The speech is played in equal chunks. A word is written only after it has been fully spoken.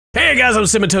Hey guys, I'm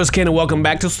CinnamonToastKen and welcome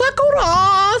back to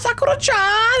Sakura-chan.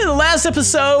 In the last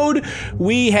episode,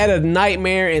 we had a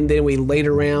nightmare and then we laid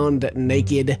around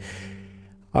naked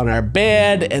on our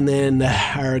bed, and then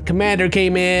our commander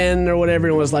came in or whatever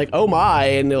and was like, oh my,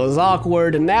 and it was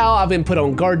awkward. And now I've been put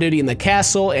on guard duty in the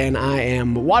castle and I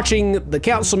am watching the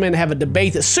councilmen have a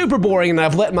debate that's super boring, and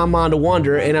I've let my mind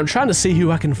wander and I'm trying to see who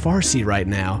I can Farsi right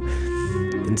now.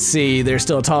 And see, they're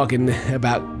still talking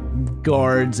about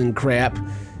guards and crap.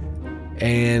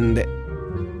 And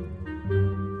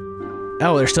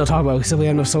oh, they're still talking about we simply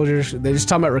have no soldiers. They're just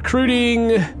talking about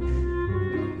recruiting.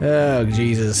 Oh,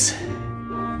 Jesus.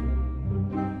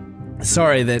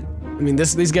 Sorry that, I mean,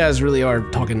 these guys really are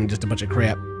talking just a bunch of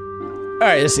crap.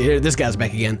 Alright, let's see here. This guy's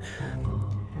back again.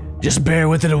 Just bear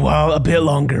with it a bit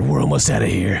longer. We're almost out of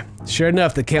here. Sure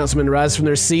enough, the councilmen rise from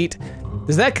their seat.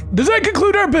 Does that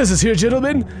conclude our business here,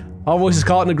 gentlemen? All voices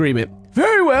call it an agreement.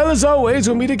 Very well, as always,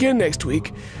 we'll meet again next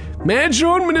week. Manage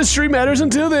your own ministry matters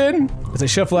until then. As I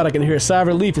shuffle out, I can hear a sigh of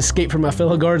relief escape from my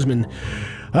fellow guardsmen.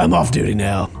 I'm off duty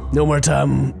now. No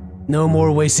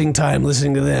more wasting time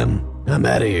listening to them. I'm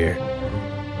out of here.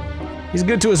 He's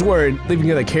good to his word, leaving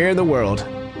me the care in the world.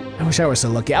 I wish I were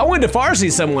so lucky. I wanted to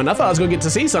Farsi someone. I thought I was gonna get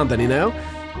to see something, you know?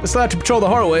 I still have to patrol the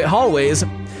hallways.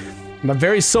 My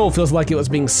very soul feels like it was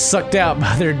being sucked out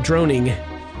by their droning. ...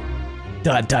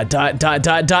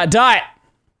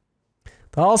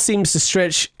 The hall seems to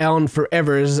stretch on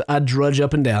forever as I drudge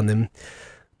up and down them.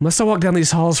 Must I walk down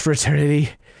these halls for eternity?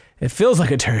 It feels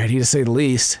like eternity, to say the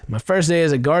least. My first day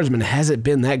as a guardsman hasn't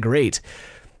been that great.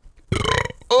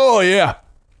 Oh, yeah.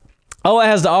 All it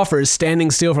has to offer is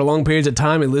standing still for long periods of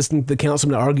time and listening to the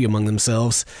councilmen argue among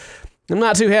themselves. I'm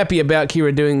not too happy about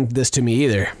Kira doing this to me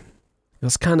either. I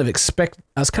was kind of expecting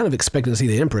to see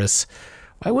the Empress.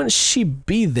 Why wouldn't she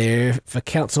be there if the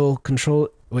council controls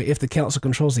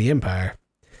the Empire?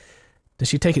 Does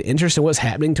she take an interest in what's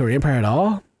happening to her empire at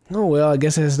all? Oh well, I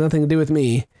guess it has nothing to do with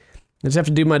me. I just have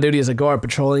to do my duty as a guard,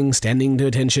 patrolling, standing to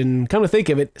attention. Come to think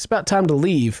of it, it's about time to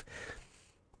leave.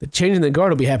 The change in the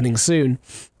guard will be happening soon.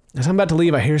 As I'm about to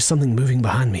leave, I hear something moving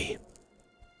behind me.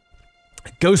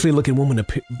 A ghostly-looking woman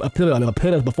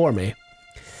appears before me.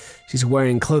 She's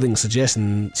wearing clothing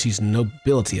suggesting she's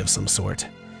nobility of some sort.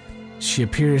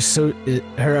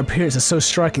 Her appearance is so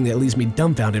striking that it leaves me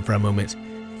dumbfounded for a moment.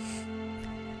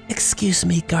 Excuse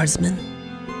me, guardsman.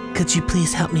 Could you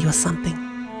please help me with something?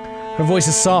 Her voice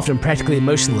is soft and practically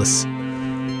emotionless.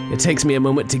 It takes me a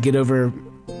moment to get over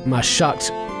my shock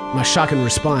and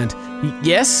respond.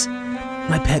 Yes?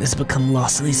 My pet has become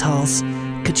lost in these halls.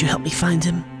 Could you help me find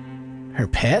him? Her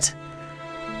pet?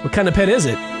 What kind of pet is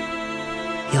it?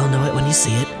 You'll know it when you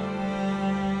see it.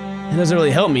 It doesn't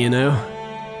really help me, you know.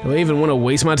 Do I even want to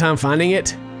waste my time finding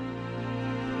it?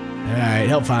 Alright,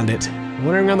 help find it.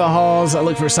 Wandering around the halls, I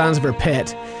look for signs of her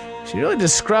pet. She really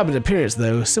described its appearance,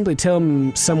 though. Simply tell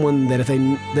someone that if they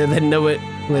know it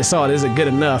when they saw it isn't good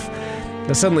enough.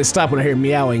 They'll suddenly stop when I hear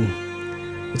meowing.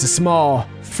 It's a small,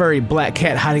 furry black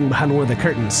cat hiding behind one of the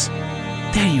curtains.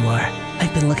 There you are.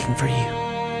 I've been looking for you.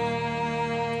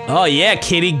 Oh yeah,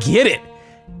 kitty, get it!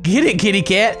 Get it, kitty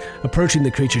cat! Approaching the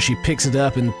creature, she picks it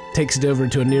up and takes it over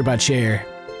to a nearby chair.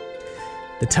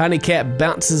 The tiny cat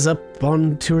bounces up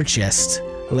onto her chest,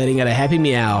 letting out a happy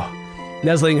meow.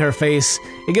 Nuzzling her face,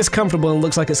 it gets comfortable and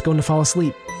looks like it's going to fall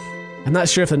asleep. I'm not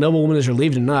sure if the noblewoman is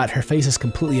relieved or not. Her face is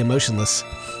completely emotionless.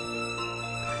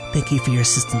 Thank you for your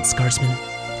assistance, guardsman.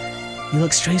 You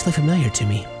look strangely familiar to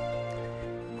me.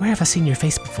 Where have I seen your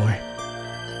face before?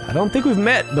 I don't think we've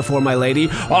met before, my lady.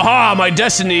 Aha! My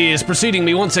destiny is preceding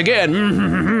me once again.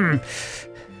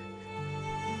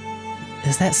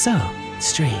 Is that so?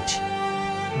 Strange.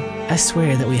 I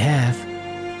swear that we have.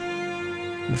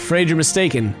 I'm afraid you're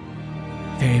mistaken.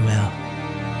 Very well.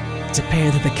 It's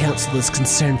apparent that the council is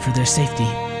concerned for their safety.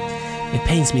 It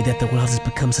pains me that the world has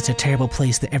become such a terrible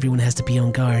place that everyone has to be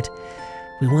on guard.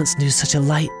 We once knew such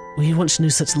light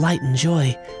and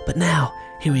joy, but now,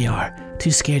 here we are,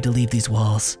 too scared to leave these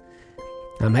walls.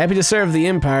 I'm happy to serve the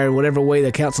Empire in whatever way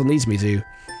the council needs me to.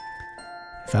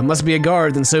 If I must be a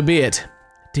guard, then so be it.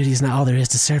 Duty is not all there is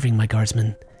to serving, my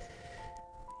guardsman.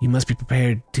 You must be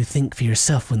prepared to think for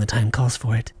yourself when the time calls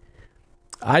for it.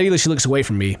 Ideally, she looks away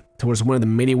from me, towards one of the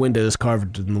many windows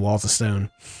carved in the walls of stone.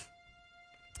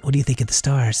 What do you think of the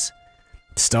stars?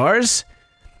 Stars?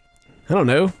 I don't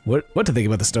know. What to think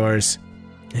about the stars?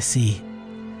 I see.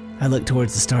 I look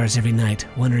towards the stars every night,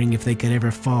 wondering if they could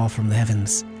ever fall from the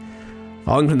heavens.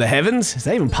 Falling from the heavens? Is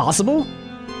that even possible?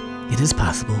 It is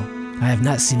possible. I have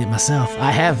not seen it myself.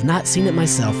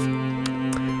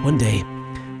 One day,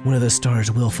 one of those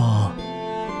stars will fall.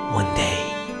 One day.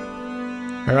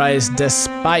 Her eyes,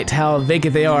 despite how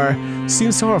vacant they are,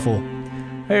 seems sorrowful.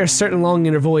 I hear a certain longing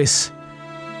in her voice,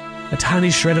 a tiny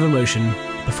shred of emotion.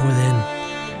 Before then,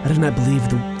 I do not believe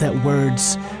that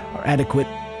words are adequate.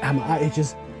 It's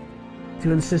just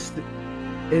to insist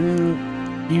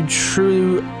in you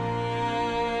true,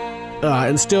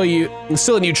 instill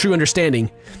in you true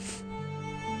understanding.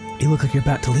 You look like you're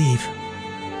about to leave.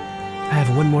 I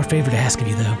have one more favor to ask of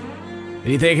you, though.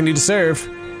 Anything I can do to serve?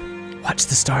 Watch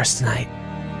the stars tonight.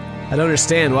 I don't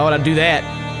understand. Why would I do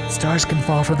that? Stars can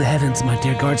fall from the heavens, my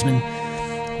dear guardsman.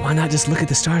 Why not just look at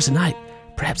the stars tonight?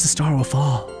 Perhaps the star will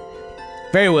fall.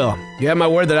 Very well. You have my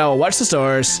word that I will watch the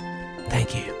stars.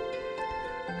 Thank you.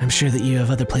 I'm sure that you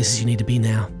have other places you need to be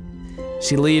now.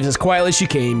 She leaves as quietly as she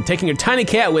came, taking her tiny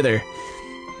cat with her.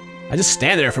 I just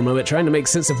stand there for a moment, trying to make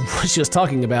sense of what she was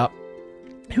talking about.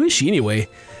 Who is she anyway?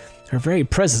 Her very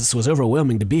presence was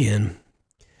overwhelming to be in.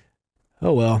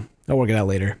 Oh well, I'll work it out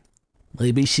later.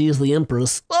 Maybe she's the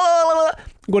Empress. I'm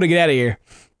going to get out of here. ...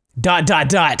 I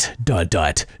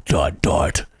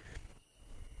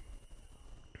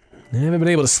haven't been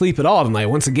able to sleep at all tonight.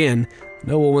 Once again,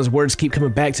 no woman's words keep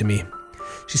coming back to me.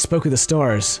 She spoke of the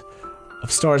stars,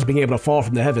 of stars being able to fall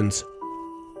from the heavens.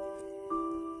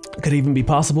 Could it even be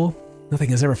possible?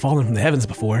 Nothing has ever fallen from the heavens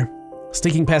before.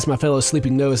 Sneaking past my fellow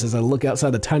sleeping nose as I look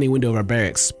outside the tiny window of our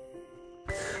barracks.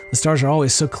 The stars are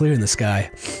always so clear in the sky.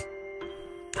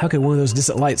 How could one of those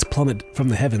distant lights plummet from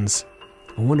the heavens?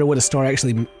 I wonder what a star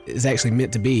is actually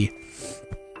meant to be.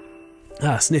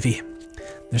 Ah, sniffy.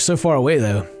 They're so far away,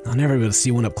 though. I'll never be able to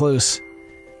see one up close.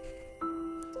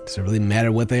 Does it really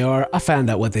matter what they are? I'll find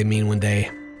out what they mean one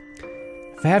day.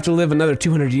 If I have to live another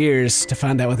 200 years to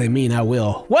find out what they mean, I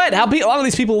will. What? How a lot of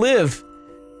these people live?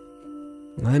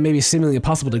 Well, that may be seemingly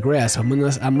impossible to grasp.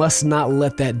 I must not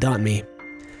let that daunt me.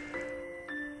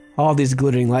 All these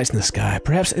glittering lights in the sky.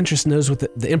 Perhaps the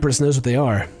Empress knows what they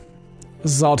are.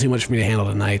 This is all too much for me to handle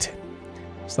tonight.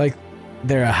 It's like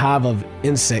they're a hive of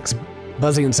insects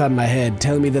buzzing inside my head,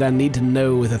 telling me that I need to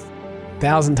know with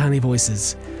 1,000 tiny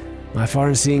voices. My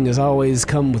far-seeing has always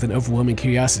come with an overwhelming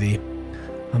curiosity.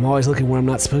 I'm always looking where I'm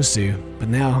not supposed to, but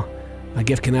now my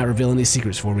gift cannot reveal any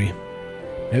secrets for me.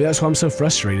 Maybe that's why I'm so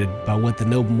frustrated by what the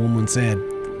noblewoman said.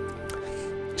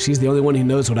 She's the only one who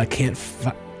knows what I can't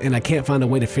find a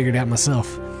way to figure it out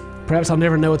myself. Perhaps I'll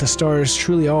never know what the stars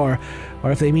truly are,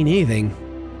 or if they mean anything.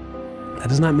 That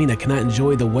does not mean I cannot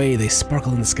enjoy the way they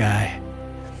sparkle in the sky.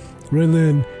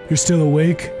 Renlin, you're still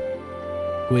awake?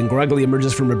 Gwen groggily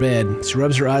emerges from her bed. She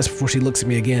rubs her eyes before she looks at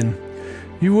me again.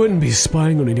 You wouldn't be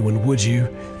spying on anyone, would you?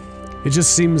 It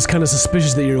just seems kind of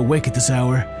suspicious that you're awake at this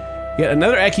hour. Yet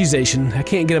another accusation. I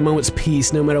can't get a moment's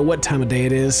peace no matter what time of day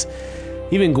it is.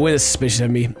 Even Gwen is suspicious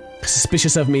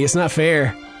of me. It's not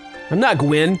fair. I'm not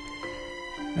Gwen.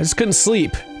 I just couldn't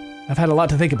sleep. I've had a lot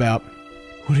to think about.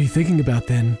 What are you thinking about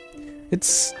then?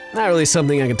 It's not really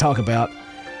something I can talk about.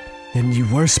 Then you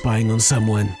were spying on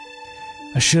someone.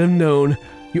 I should have known.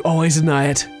 You always deny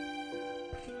it.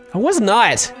 I was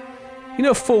not. You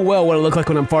know full well what I look like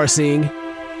when I'm far-seeing. You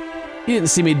didn't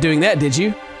see me doing that, did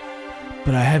you?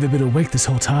 But I haven't been awake this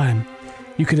whole time.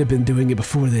 You could have been doing it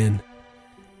before then.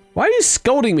 Why are you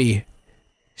scolding me?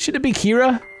 Should it be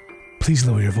Kira? Please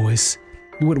lower your voice.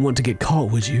 You wouldn't want to get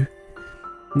caught, would you?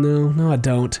 No, I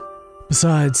don't.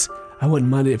 Besides, I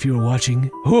wouldn't mind it if you were watching.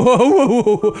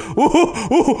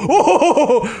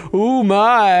 Oh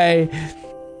my!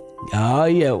 Oh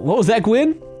yeah, what was that,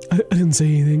 Gwen? I didn't say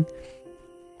anything.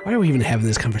 Why are we even having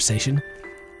this conversation?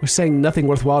 We're saying nothing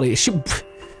worthwhile to you.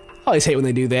 I always hate when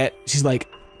they do that. She's like,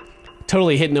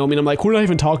 totally hitting on me, and I'm like, we're not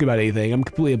even talking about anything. I'm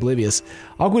completely oblivious.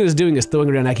 All Gwen is doing is throwing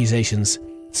around accusations.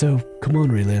 So, come on,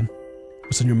 Raylan.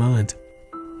 What's on your mind?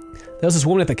 There was this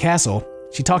woman at the castle.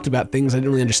 She talked about things I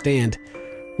didn't really understand.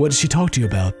 What did she talk to you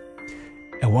about?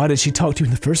 And why did she talk to you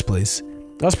in the first place?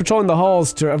 I was patrolling the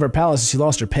halls of her palace and she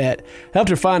lost her pet. Helped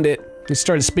her find it and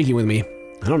started speaking with me.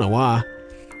 I don't know why.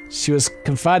 She was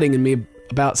confiding in me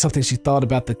about something she thought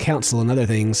about the council and other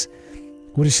things.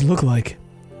 What did she look like?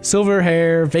 Silver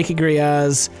hair, vacant gray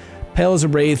eyes, pale as a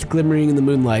wraith glimmering in the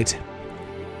moonlight.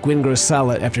 Gwen grows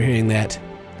silent after hearing that.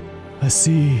 I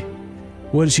see.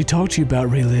 What did she talk to you about,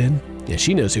 Raylan? Yeah,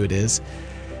 she knows who it is.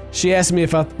 She asked me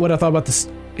what I thought about this.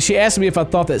 She asked me if I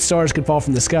thought that stars could fall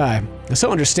from the sky. I still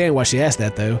don't understand why she asked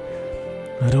that, though.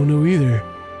 I don't know either.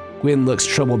 Gwen looks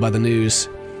troubled by the news.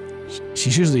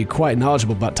 She's usually quite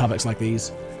knowledgeable about topics like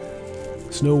these.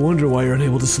 It's no wonder why you're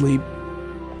unable to sleep.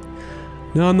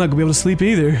 No, I'm not gonna be able to sleep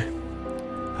either.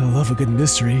 I love a good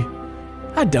mystery.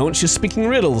 I don't, she's speaking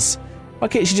riddles. Why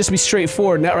can't she just be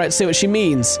straightforward and outright say what she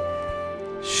means?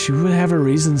 She would have her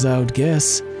reasons, I would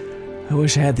guess. I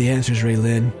wish I had the answers,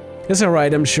 Raylan. It's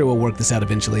alright, I'm sure we'll work this out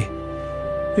eventually.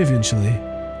 Eventually.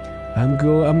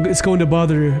 It's going to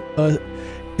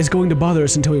bother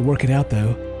us until we work it out,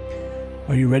 though.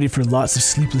 Are you ready for lots of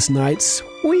sleepless nights?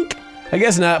 Wink. I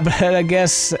guess not, but I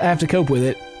guess I have to cope with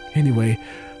it. Anyway,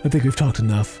 I think we've talked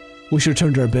enough. We should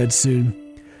return to our beds soon.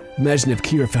 Imagine if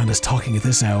Kira found us talking at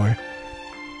this hour.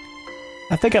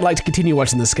 I think I'd like to continue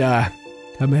watching the sky.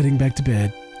 I'm heading back to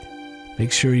bed.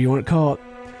 Make sure you aren't caught.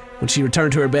 When she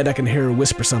returned to her bed, I can hear her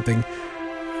whisper something.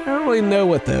 I don't really know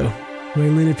what, though.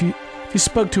 Waylon, if you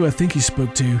spoke to who I think you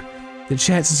spoke to, the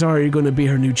chances are you're going to be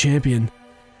her new champion.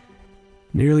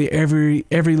 Nearly every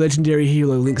legendary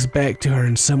healer links back to her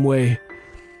in some way,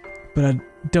 but I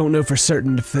don't know for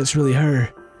certain if that's really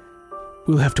her.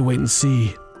 We'll have to wait and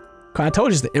see. I told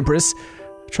you it's the Empress.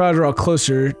 Try to draw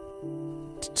closer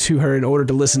to her in order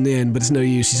to listen in, but it's no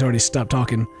use. She's already stopped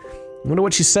talking. I wonder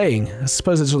what she's saying. I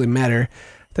suppose it doesn't really matter.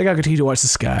 I think I'll continue to watch the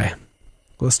sky.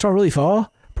 Will the star really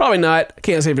fall? Probably not. I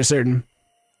can't say for certain.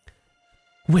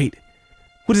 Wait,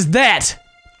 what is that?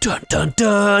 Dun dun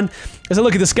dun! As I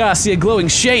look at the sky, I see a glowing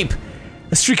shape.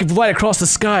 A streak of light across the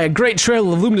sky, a great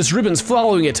trail of luminous ribbons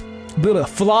following it.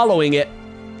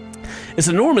 It's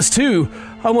enormous too,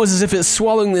 almost as if it's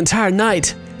swallowing the entire night.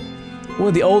 One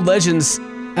of the old legends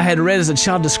I had read as a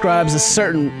child describes a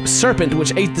certain serpent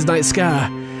which ate the night sky.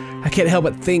 I can't help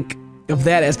but think of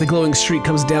that as the glowing streak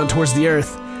comes down towards the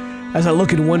earth. As I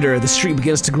look in wonder, the streak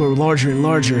begins to grow larger and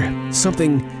larger.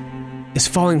 Something is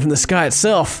falling from the sky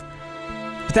itself.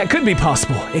 But that could be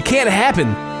possible. It can't happen.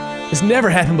 It's never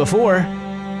happened before.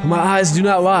 But my eyes do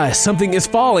not lie. Something is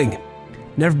falling.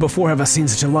 Never before have I seen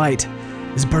such a light.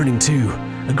 It's burning too.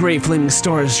 A great flaming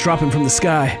star is dropping from the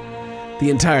sky. The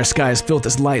entire sky is filled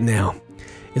with this light now.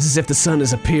 It's as if the sun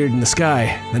has appeared in the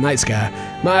sky, the night sky.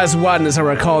 My eyes widen as I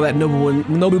recall that noble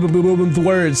woman's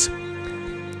words.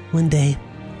 One day,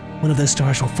 one of those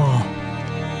stars will fall.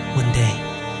 One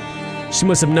day. She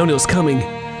must have known it was coming.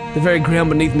 The very ground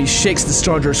beneath me shakes. The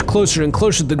star draws closer and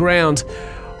closer to the ground.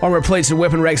 Armor plates and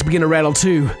weapon racks begin to rattle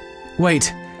too.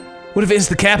 Wait, what if it hits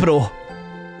the capital?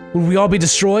 Will we all be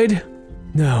destroyed?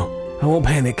 No, I won't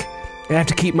panic. I have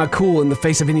to keep my cool in the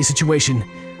face of any situation.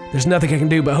 There's nothing I can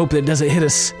do but hope that it doesn't hit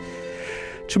us.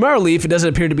 To my relief, it doesn't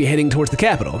appear to be heading towards the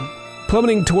capital.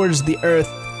 Plummeting towards the earth,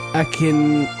 I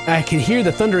can hear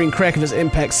the thundering crack of its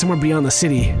impact somewhere beyond the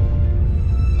city.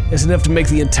 It's enough to make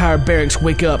the entire barracks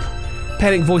wake up.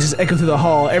 Panic voices echo through the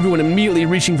hall, everyone immediately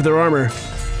reaching for their armor.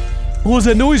 What was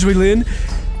that noise, Waylon?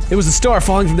 It was a star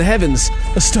falling from the heavens.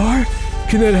 A star?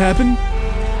 Can that happen?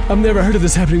 I've never heard of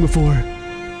this happening before.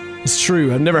 It's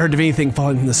true, I've never heard of anything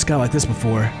falling from the sky like this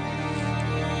before.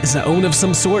 Is it own of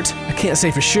some sort? I can't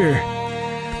say for sure.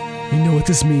 You know what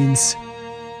this means.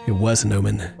 It was an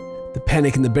omen. The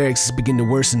panic in the barracks is beginning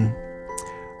to worsen.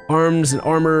 Arms and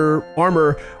armor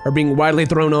are being widely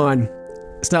thrown on.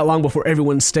 It's not long before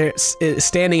everyone's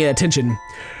standing at attention.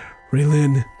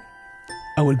 Waylon,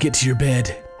 I would get to your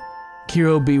bed. Kira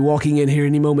will be walking in here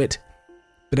any moment,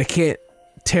 but I can't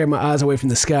tear my eyes away from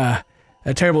the sky.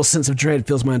 A terrible sense of dread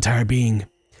fills my entire being.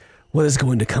 What is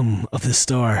going to come of this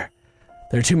star?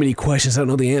 There are too many questions I don't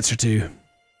know the answer to.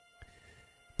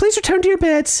 Please return to your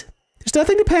beds. There's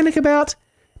nothing to panic about.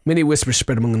 Many whispers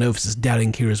spread among the novices,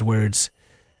 doubting Kira's words.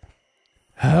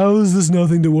 How is this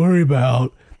nothing to worry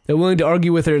about? Unwilling to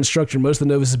argue with their instructor, most of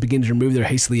the novices begin to remove their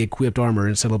hastily equipped armor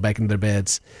and settle back into their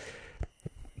beds.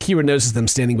 Kira notices them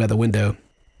standing by the window.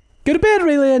 Go to bed,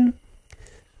 Waylon.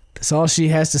 That's all she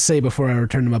has to say before I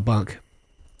return to my bunk.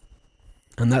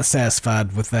 I'm not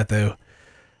satisfied with that, though.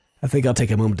 I think I'll take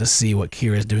a moment to see what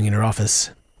Kira is doing in her office.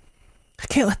 I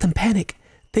can't let them panic.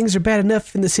 Things are bad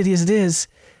enough in the city as it is.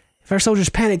 If our soldiers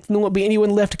panic, then there won't be anyone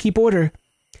left to keep order.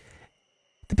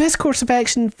 The best course of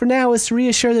action for now is to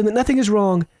reassure them that nothing is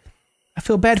wrong. I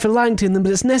feel bad for lying to them,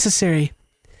 but it's necessary.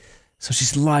 So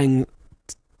she's lying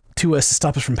to us to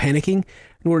stop us from panicking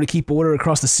in order to keep order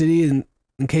across the city in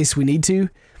case we need to?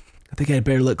 I think I'd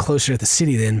better look closer at the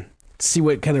city then, to see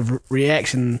what kind of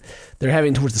reaction they're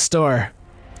having towards the star.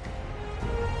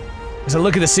 As I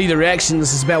look at the city, the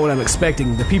reactions is about what I'm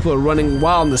expecting. The people are running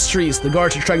wild in the streets. The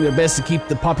guards are trying their best to keep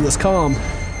the populace calm.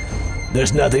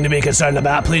 There's nothing to be concerned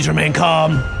about. Please remain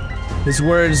calm. His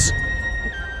words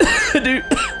do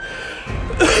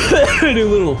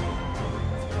little.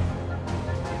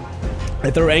 They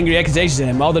throw angry accusations at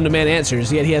him. All them demand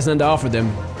answers, yet he has none to offer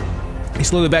them. He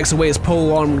slowly backs away, his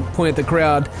pole arm pointed at the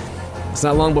crowd. It's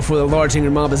not long before the large angry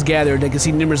mob is gathered. They can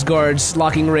see numerous guards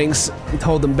locking ranks and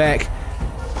hold them back.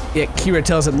 Yet Kira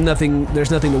tells them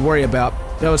there's nothing to worry about.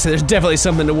 I would say there's definitely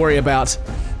something to worry about.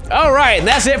 Alright, and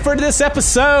that's it for this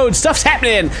episode. Stuff's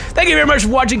happening. Thank you very much for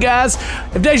watching, guys.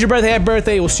 If today's your birthday, happy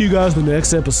birthday. We'll see you guys in the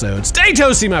next episode. Stay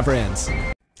toasty, my friends.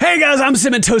 Hey guys, I'm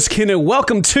CinnamonToastKen and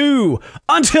welcome to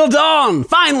Until Dawn,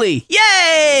 finally!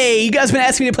 Yay! You guys have been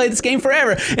asking me to play this game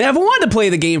forever, and I've wanted to play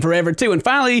the game forever too, and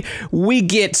finally we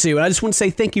get to. And I just want to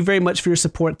say thank you very much for your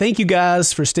support. Thank you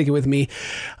guys for sticking with me.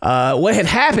 What had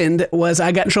happened was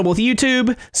I got in trouble with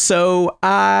YouTube, so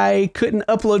I couldn't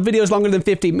upload videos longer than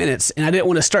 15 minutes, and I didn't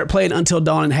want to start playing Until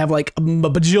Dawn and have like a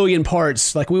bajillion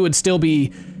parts. Like you'd still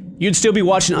be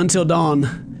watching Until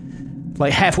Dawn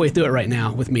like halfway through it right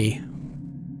now with me.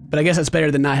 But I guess that's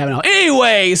better than not having all.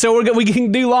 Anyway, so we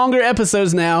can do longer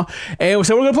episodes now, and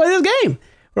so we're gonna play this game.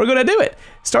 We're gonna do it.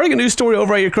 Starting a new story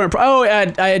over at your current.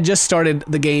 I had just started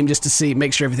the game just to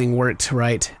make sure everything worked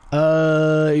right.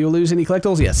 You'll lose any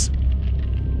collectibles? Yes.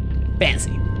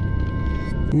 Fancy.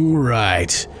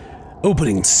 Right.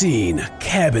 Opening scene: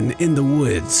 cabin in the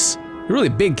woods. A really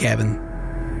big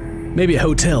cabin. Maybe a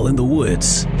hotel in the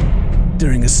woods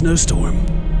during a snowstorm.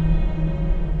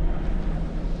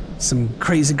 Some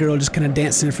crazy girl just kind of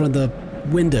dancing in front of the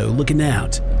window, looking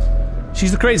out.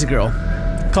 She's the crazy girl.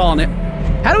 Calling it.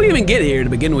 How do we even get here to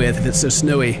begin with if it's so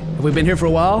snowy? Have we been here for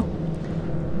a while?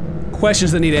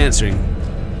 Questions that need answering.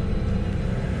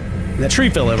 That tree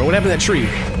fell over. What happened to that tree?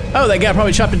 Oh, that guy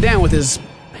probably chopped it down with his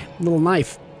little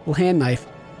knife. Little hand knife.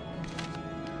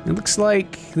 It looks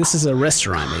like this is a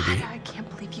restaurant, maybe. I can't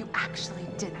believe you actually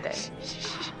did this.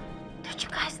 Don't you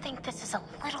guys think this is a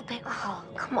little bit cruel?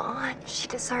 Come on, she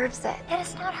deserves it. It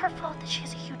is not her fault that she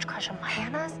has a huge crush on Mike.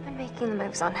 Hannah's been making the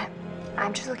moves on him.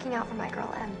 I'm just looking out for my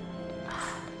girl, Em.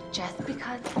 Just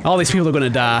because All these people are gonna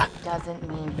die. doesn't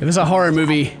mean If it's a horror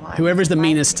movie, whoever's the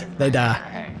meanest, they die.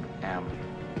 Hey,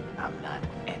 I'm not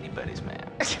anybody's man.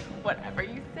 Whatever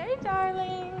you say,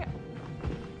 darling.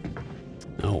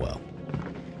 Oh well.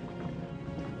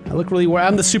 I look really worried.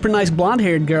 I'm the super nice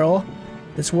blonde-haired girl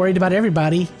that's worried about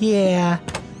everybody. Yeah.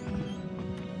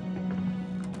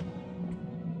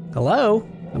 Hello?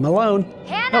 I'm alone.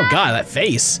 Hannah! Oh god, that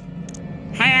face.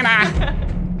 Hannah!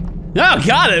 Oh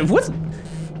god, what's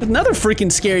another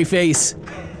freaking scary face?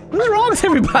 What's wrong with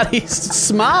everybody?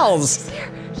 Smiles.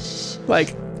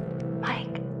 Like,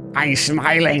 Mike. I'm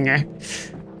smiling.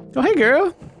 Oh hey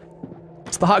girl.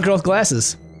 It's the hot girl with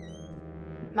glasses.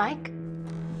 Mike?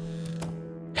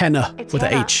 Hannah It's with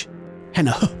an Hannah. H.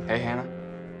 Hannah. Hey, Hannah.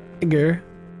 Hey girl.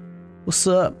 What's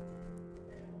up?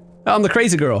 Oh, I'm the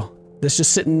crazy girl that's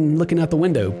just sitting looking out the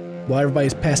window while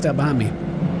everybody's passed out behind me.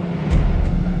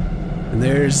 And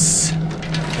there's...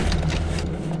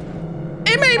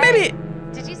 Hey, maybe...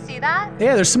 Did you see that?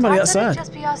 Yeah, there's somebody Why couldn't it outside.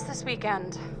 just be us this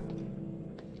weekend?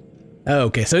 Oh,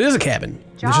 okay, so it is a cabin.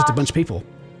 There's just a bunch of people.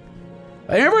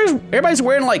 Everybody's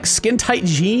wearing like skin-tight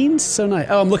jeans. So nice.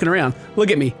 Oh, I'm looking around. Look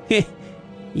at me.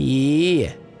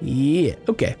 Yeah.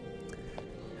 Okay.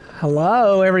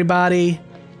 Hello, everybody.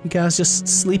 You guys just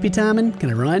sleepy timing? Can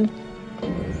I run?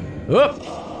 Whoop.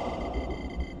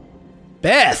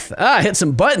 Beth. I hit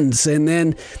some buttons, and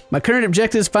then my current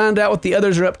objective is find out what the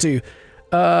others are up to.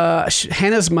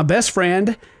 Hannah's my best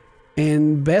friend,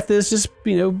 and Beth is just,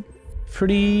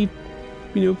 pretty,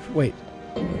 wait.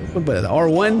 What about the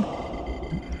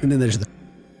R1? And then there's the...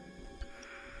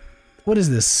 What is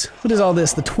this? What is all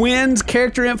this? The twins,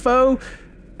 character info?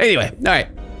 Anyway, alright.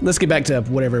 Let's get back to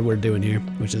whatever we're doing here,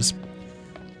 which is...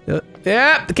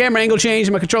 yeah, the camera angle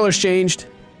changed, my controller's changed.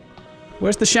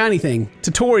 Where's the shiny thing?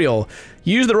 Tutorial.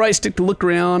 Use the right stick to look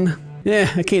around.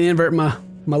 Yeah, I can't invert my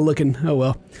looking. Oh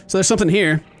well. So there's something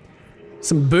here.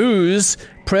 Some booze.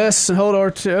 Press and hold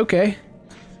R2. Okay.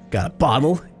 Got a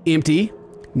bottle. Empty.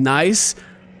 Nice.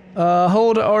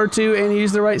 Hold R2 and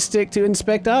use the right stick to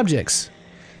inspect objects.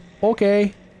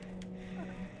 Okay.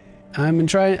 There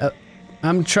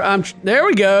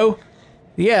we go.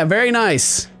 Yeah, very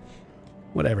nice.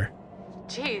 Whatever.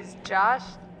 Jeez, Josh.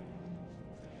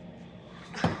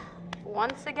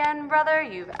 Once again, brother,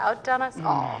 you've outdone us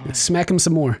all. Smack him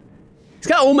some more. He's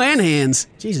got old man hands.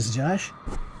 Jesus, Josh.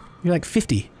 You're like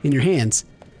 50 in your hands.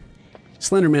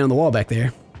 Slender man on the wall back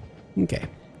there. Okay.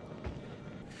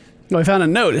 Oh, I found a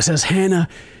note. It says, Hannah,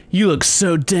 you look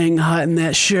so dang hot in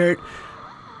that shirt.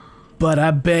 But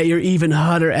I bet you're even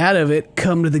hotter out of it.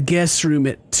 Come to the guest room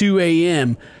at 2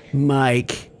 a.m.,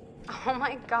 Mike. Oh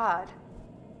my god.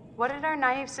 What did our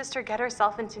naive sister get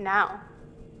herself into now?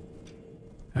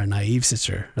 Our naive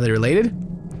sister. Are they related?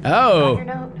 On Oh, your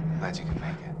note. Glad you could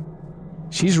make it.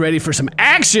 she's ready for some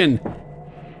action.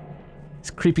 It's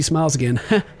creepy smiles again.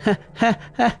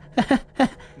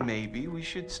 Maybe we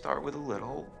should start with a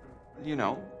little,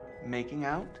 making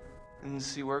out and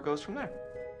see where it goes from there.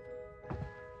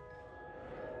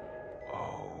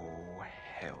 Oh,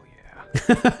 hell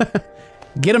yeah.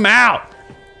 Get him out.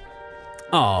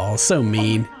 Oh, so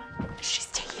mean. She's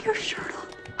taking her shirt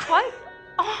off. What?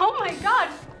 Oh my god.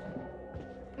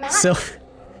 yourself.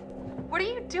 What are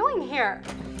you doing here?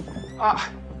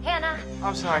 Hannah.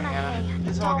 I'm sorry, Hannah. Hannah. Hey,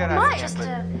 It's all got don't- out of Just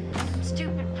hand, a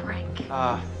stupid prank.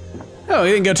 Oh,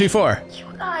 he didn't go too far. You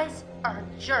guys are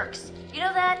jerks. You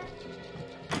know that?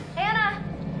 Hannah.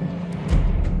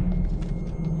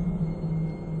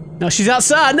 No, she's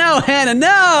outside. No, Hannah,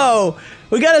 no!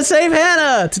 We gotta save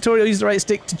Hannah! Tutorial, use the right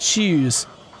stick to choose.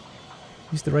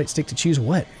 Use the right stick to choose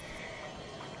what?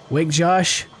 Wake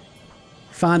Josh.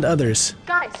 Find others.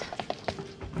 Guys,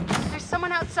 there's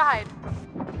someone outside.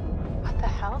 What the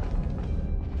hell?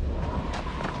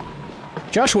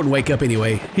 Josh wouldn't wake up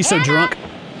anyway. He's so drunk.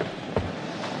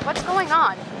 What's going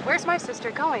on? Where's my sister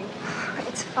going?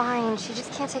 It's fine. She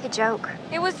just can't take a joke.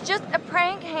 It was just a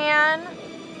prank, Han.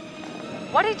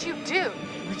 What did you do?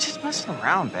 We're just messing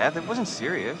around, Beth. It wasn't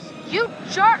serious. You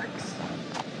jerks!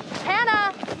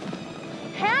 Hannah!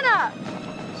 Hannah!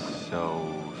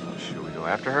 So, should we go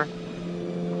after her?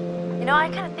 You know, I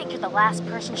kind of think you're the last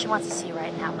person she wants to see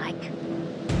right now, Mike.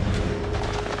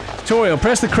 Tutorial,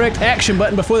 press the correct action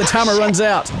button before the timer runs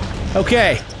out.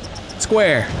 Okay.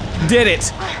 Square. Did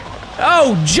it.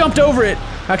 Oh, jumped over it.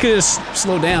 I could have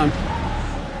slowed down.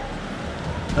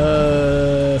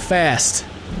 Fast.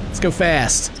 Let's go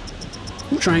fast.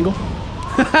 Ooh, triangle.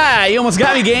 Haha, you almost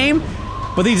got me, game.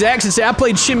 But these actions say I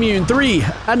played Shimmune 3.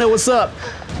 I know what's up.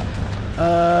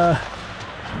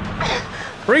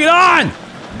 Bring it on!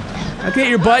 I get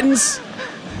your buttons.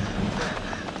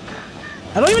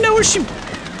 I don't even know where she...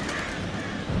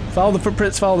 Follow the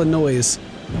footprints, follow the noise.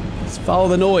 Let's follow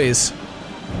the noise.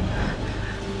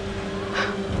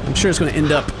 I'm sure it's gonna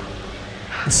end up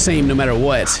the same no matter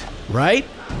what, right?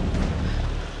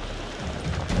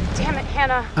 Damn it,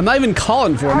 Hannah. I'm not even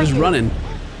calling for him, Where just are you? running.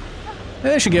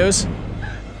 There she goes.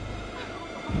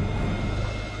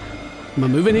 Am I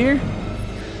moving here?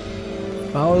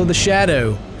 Follow the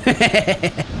shadow.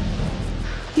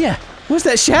 Yeah, what's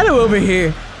that shadow over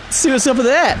here? Let's see what's up with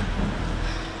that.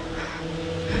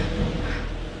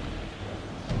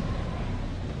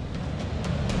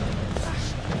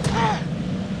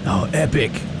 Oh,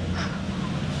 epic.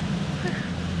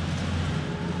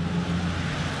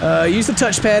 Use the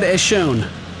touchpad as shown.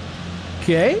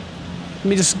 Okay. Let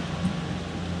me just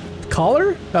call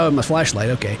her? Oh, my flashlight,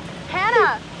 okay.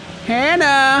 Hannah!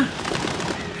 Hannah!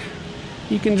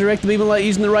 You can direct the beam of light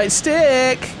using the right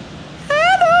stick.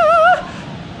 Hannah!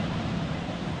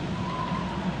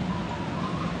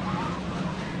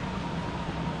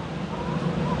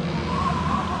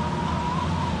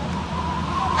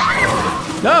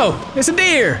 No, it's a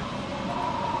deer.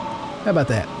 How about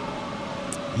that?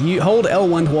 You hold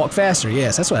L1 to walk faster.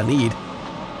 Yes, that's what I need.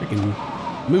 Freaking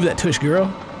move that tush, girl.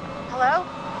 Hello?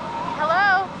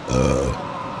 Hello?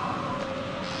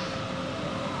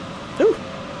 Ooh,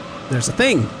 there's a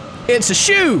thing. It's a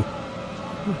shoe.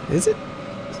 Is it?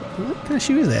 What kind of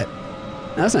shoe is that?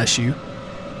 No, that's not a shoe.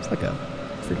 It's like a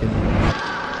freaking...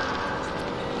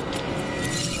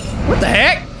 What the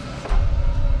heck?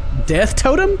 Death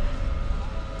totem?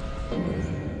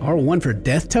 R1 for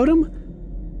death totem?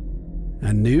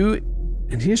 I knew,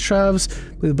 and his tribes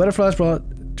with the butterflies brought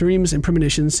dreams and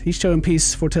premonitions. Each totem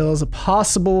piece foretells a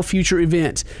possible future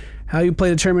event. How you play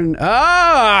determine.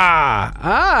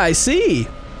 I see.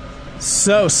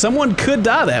 So someone could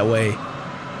die that way.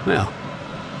 Well,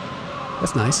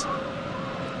 that's nice.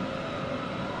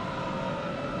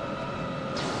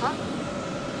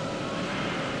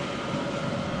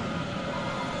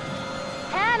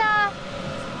 Hannah!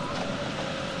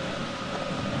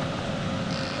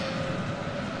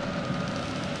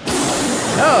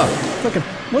 Oh, it's like a,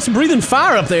 what's breathing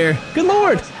fire up there? Good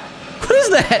lord. What is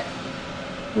that?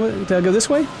 What, did I go this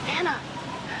way? Hannah!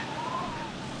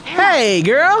 Hey,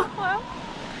 girl. Hello?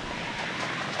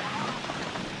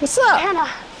 What's up? Hannah!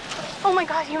 Oh my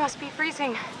god, you must be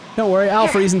freezing. Don't worry, I'll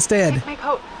Here, freeze instead. Take my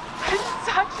coat. I'm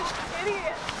such an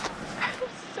idiot. I'm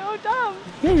so dumb.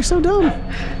 Yeah, you're so dumb.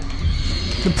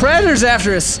 The predator's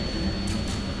after us.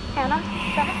 Hannah?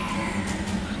 Beth?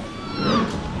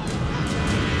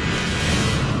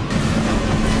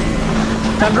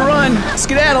 Time to run.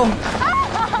 Skedaddle.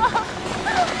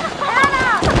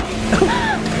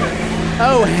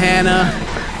 Oh, Hannah.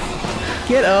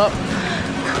 Get up.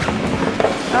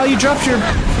 Oh, you dropped your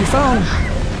phone.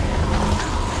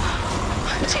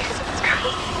 Jesus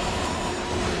Christ.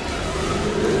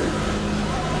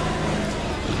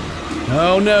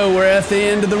 Oh no, we're at the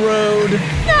end of the road.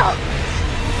 No!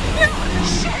 No!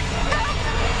 Shit! No!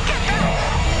 Get back!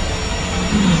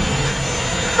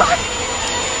 Fuck!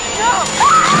 No!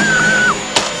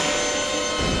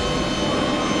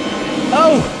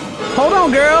 Oh, hold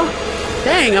on, girl.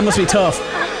 Dang, I must be tough.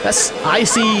 That's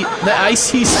icy, the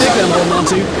icy stick that I'm holding on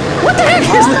to. What the heck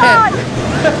is that?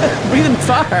 Breathing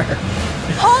fire.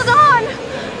 Hold on!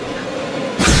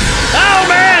 Oh,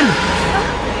 man!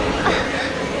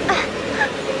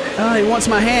 Oh, he wants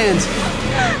my hands.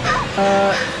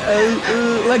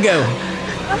 Let go.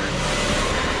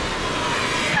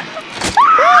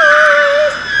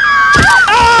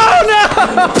 Oh, no!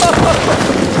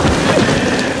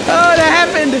 Oh, it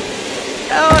happened.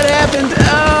 Oh, it happened.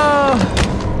 Oh.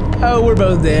 Oh, we're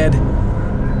both dead.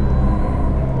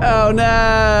 Oh,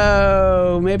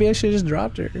 no. Maybe I should have just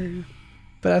dropped her.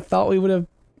 But I thought we would have...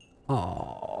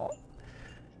 Oh.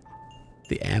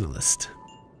 The analyst.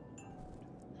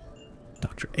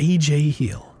 Dr. A.J.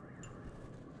 Hill.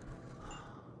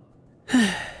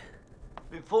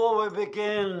 Before we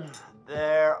begin,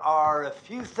 there are a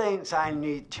few things I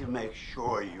need to make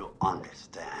sure you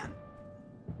understand.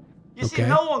 You see,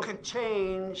 no one can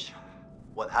change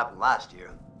what happened last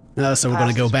year. So we're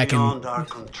going to go back beyond our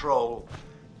control.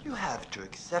 You have to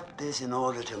accept this in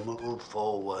order to move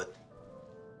forward.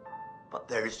 But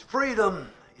there is freedom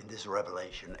in this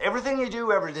revelation. Everything you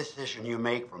do, every decision you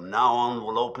make from now on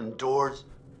will open doors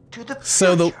to the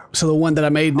future. So the one that I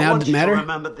made now didn't matter?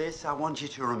 Remember this. I want you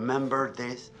to remember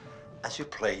this as you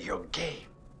play your game.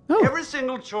 Oh. Every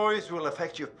single choice will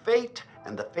affect your fate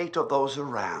and the fate of those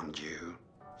around you.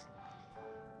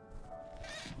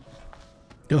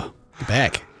 Oh, get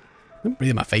back. Don't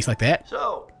breathe in my face like that.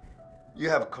 So, you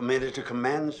have committed to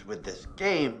commence with this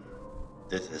game.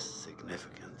 This is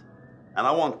significant. And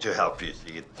I want to help you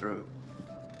see it through.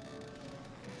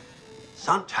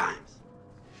 Sometimes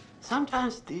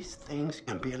these things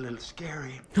can be a little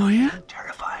scary. Oh, yeah? And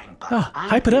terrifying, but I'm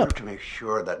hype it here up. to make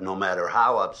sure that no matter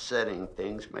how upsetting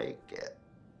things may get,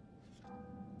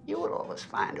 you will always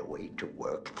find a way to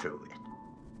work through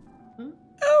it.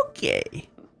 Okay.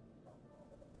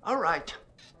 All right.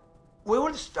 We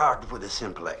will start with a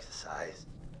simple exercise.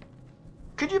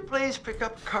 Could you please pick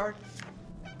up a card?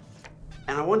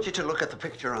 And I want you to look at the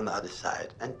picture on the other side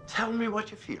and tell me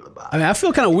what you feel about it. I mean, I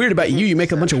feel kind of weird about you. You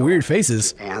make a bunch of weird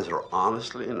faces. Answer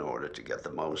honestly in order to get the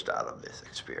most out of this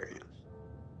experience.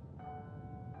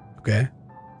 Okay.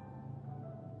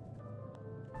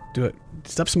 Do it.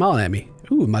 Stop smiling at me.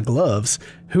 Ooh, my gloves.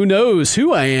 Who knows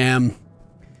who I am?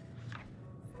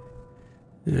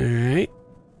 All right.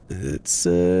 It's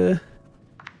oh,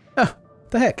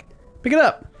 the heck? Pick it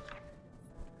up.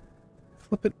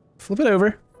 Flip it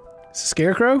over. It's a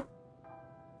scarecrow.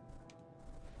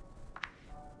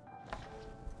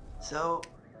 So,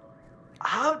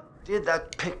 how did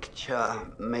that picture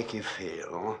make you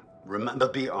feel? Remember,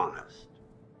 be honest.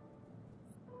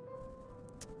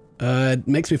 It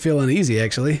makes me feel uneasy,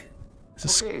 actually.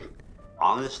 Okay,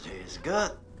 honesty is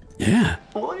good. Yeah.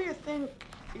 What do you think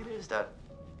it is that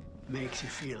makes you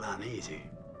feel uneasy?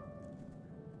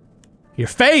 Your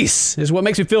face is what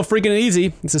makes me feel freaking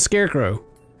uneasy. It's a scarecrow.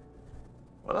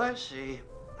 Well, I see.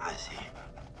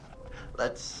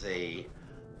 Let's say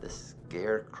the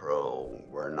scarecrow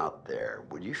were not there.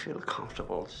 Would you feel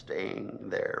comfortable staying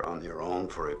there on your own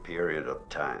for a period of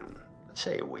time? Let's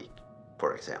say a week,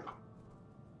 for example.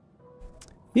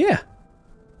 Yeah.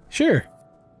 Sure.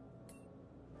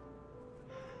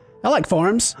 I like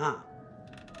farms. Huh.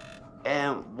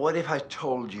 And what if I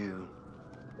told you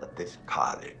that this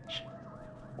cottage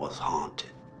was haunted?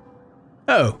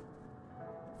 Oh.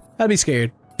 I'd be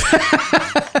scared.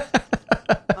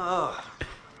 Oh.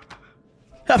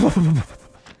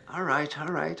 All right.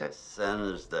 I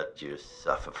sense that you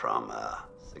suffer from a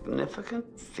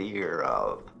significant fear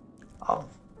of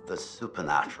the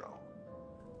supernatural.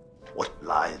 What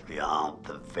lies beyond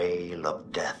the veil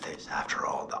of death is, after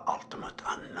all, the ultimate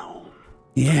unknown.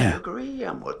 Yeah. I agree,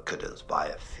 and what could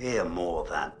inspire fear more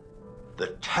than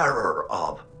the terror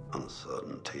of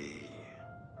uncertainty?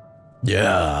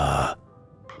 Yeah.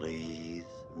 Please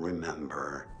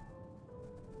remember,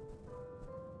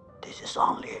 this is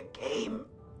only a game.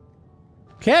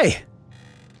 Okay.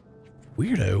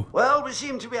 Weirdo. Well, we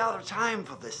seem to be out of time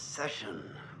for this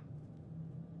session.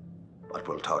 But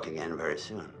we'll talk again very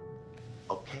soon.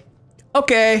 Okay?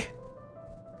 Okay.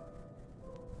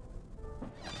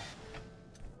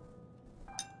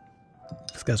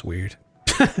 This guy's weird.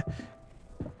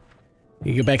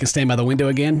 You go back and stand by the window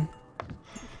again?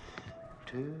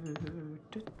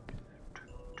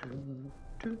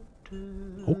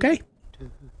 Okay.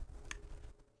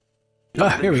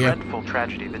 Ah, here we go. Dreadful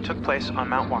tragedy that took place on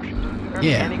Mount Washington.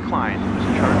 Yeah. Annie Klein was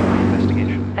in charge of the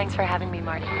investigation. Thanks for having me,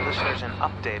 Marty. Listeners, an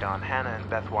update on Hannah and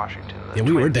Beth Washington. The Yeah,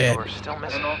 we were twins dead. who are still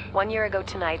missing. 1 year ago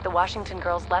tonight, the Washington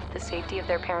girls left the safety of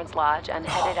their parents' lodge and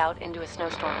headed out into a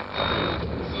snowstorm.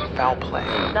 Foul play.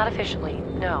 Not officially,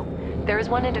 no. There is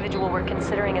one individual we're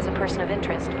considering as a person of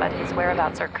interest, but his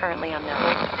whereabouts are currently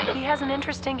unknown. He has an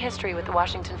interesting history with the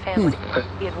Washington family.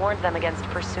 He had warned them against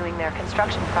pursuing their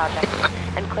construction project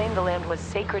and claimed the land was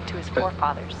sacred to his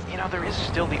forefathers. You know, there is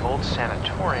still the old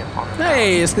sanatorium on the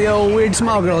Hey, it's the old weird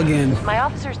small girl again. My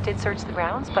officers did search the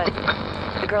grounds, but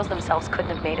the girls themselves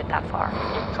couldn't have made it that far.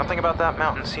 Something about that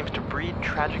mountain seems to breed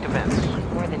tragic events.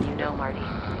 More than you know, Marty.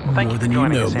 Well, thank More you for than you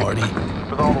joining know, us, Amy. Marty.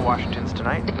 With all the Washingtons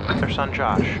tonight, their son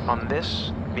Josh, on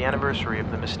this, the anniversary of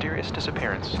the mysterious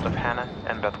disappearance of Hannah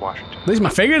and Beth Washington. At least my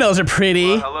fingernails are pretty.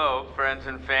 Well, hello, friends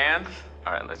and fans.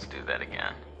 All right, let's do that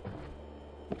again.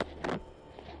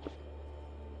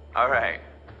 All right.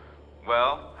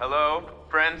 Well, hello,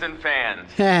 friends and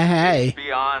fans. Hey. It's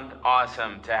beyond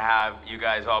awesome to have you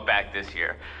guys all back this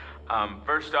year.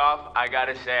 First off, I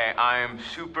gotta say, I am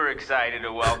super excited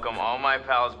to welcome all my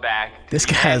pals back to This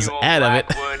the guy's annual out of it.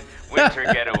 Blackwood Winter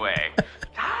Getaway.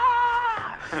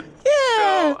 Yeah.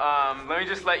 So, let me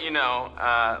just let you know,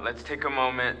 let's take a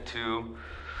moment to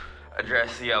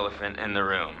address the elephant in the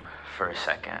room for a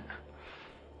second.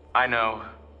 I know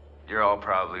you're all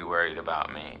probably worried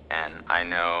about me, and I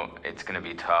know it's gonna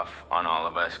be tough on all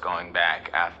of us going back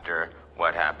after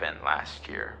what happened last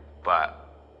year, but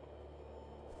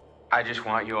I just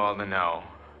want you all to know,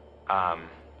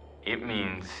 it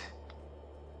means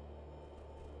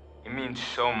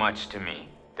so much to me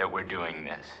that we're doing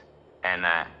this, and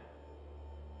that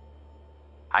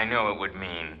I know it would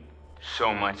mean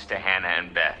so much to Hannah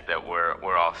and Beth that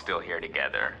we're all still here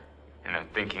together, and I'm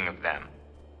thinking of them.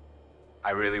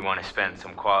 I really want to spend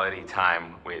some quality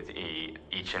time with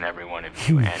each and every one of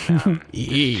you, and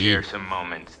just share some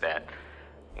moments that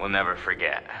we'll never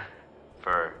forget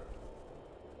for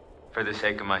the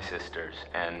sake of my sisters.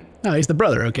 And Oh, he's the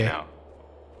brother. Okay. you know,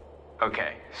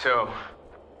 okay, so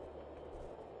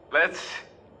let's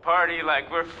party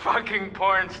like we're fucking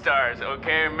porn stars,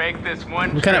 okay? Make this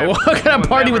one What kind of- trip what kind of we'll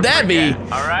party never would that be?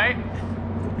 forget, all right?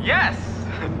 Yes.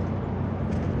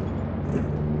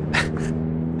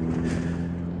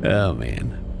 Oh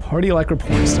man, party like we're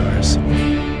porn stars.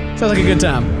 Sounds like a good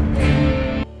time.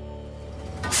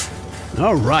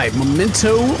 All right,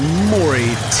 memento mori.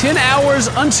 10 hours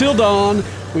until dawn.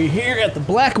 We're here at the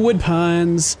Blackwood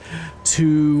Pines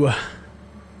to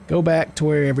go back to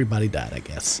where everybody died, I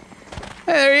guess.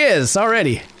 Hey, there he is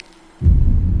already.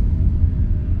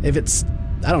 If it's,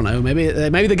 I don't know, maybe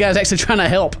the guy's actually trying to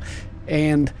help,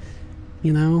 and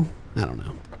you know, I don't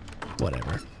know,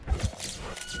 whatever.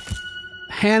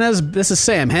 This is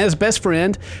Sam, Hannah's best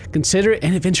friend, considerate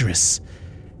and adventurous.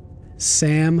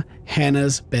 Sam,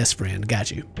 Hannah's best friend. Got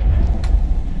you.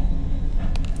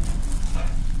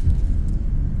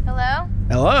 Hello?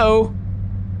 Hello?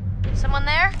 Someone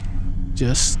there?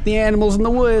 Just the animals in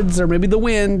the woods, or maybe the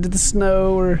wind, the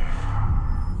snow, or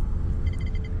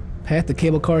at the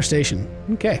cable car station.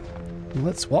 Okay,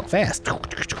 let's walk fast. Oh,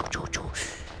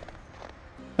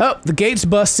 the gate's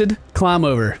busted. Climb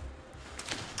over.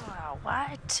 Oh,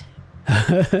 what?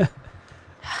 Damn it.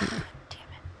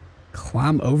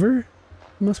 Climb over? How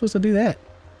am I supposed to do that?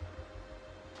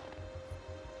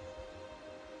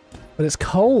 But it's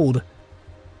cold.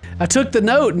 I took the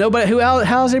note. Nobody.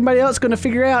 How's everybody else going to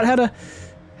figure out how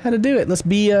to do it? Let's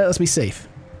be safe.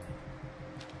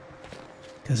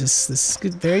 Because this is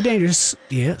very dangerous.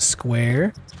 Yeah,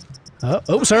 square.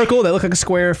 Oh, circle. That looked like a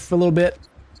square for a little bit.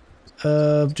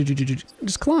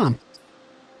 Just climb.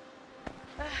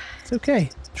 It's okay.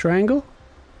 Triangle.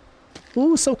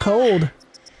 Ooh, so cold.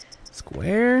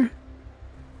 Square.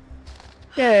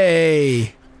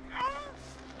 Yay.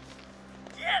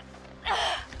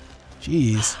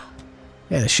 Jeez.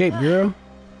 Yeah, the shape, girl.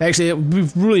 Actually, it would be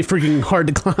really freaking hard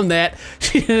to climb that.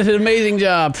 She did an amazing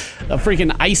job. A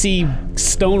freaking icy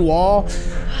stone wall.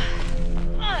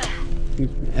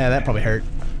 Yeah, that probably hurt.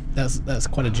 That was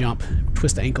quite a jump.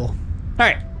 Twist the ankle.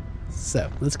 Alright. So,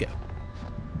 let's go.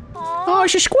 Oh,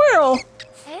 it's a squirrel!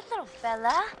 Hey, little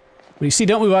fella. When you see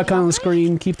don't move icon on the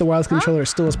screen, keep the wireless controller as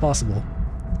still as possible.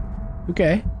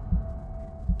 Okay.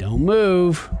 Don't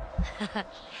move.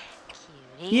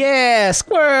 Yeah,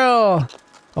 squirrel!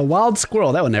 A wild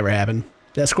squirrel, that would never happen.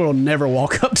 That squirrel would never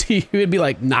walk up to you. It'd be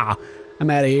like, nah, I'm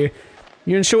out of here.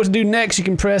 You're unsure what to do next, you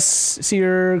can see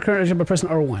your current jump by pressing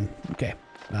R1. Okay,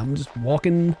 I'm just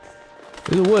walking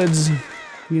through the woods,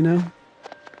 you know?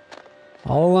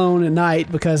 All alone at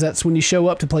night, because that's when you show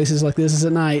up to places like this is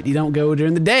at night. You don't go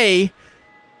during the day.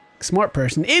 Smart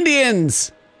person.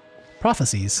 Indians!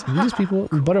 Prophecies. These people,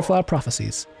 butterfly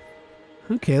prophecies.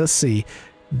 Okay, let's see.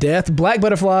 Death, black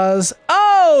butterflies.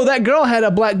 Oh, that girl had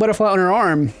a black butterfly on her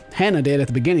arm. Hannah did at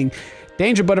the beginning.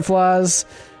 Danger butterflies.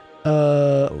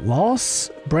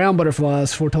 Loss, brown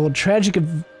butterflies foretold tragic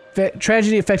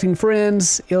tragedy affecting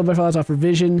friends. Yellow butterflies offer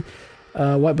vision.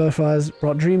 White butterflies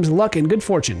brought dreams, luck, and good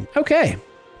fortune. Okay.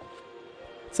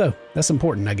 So, that's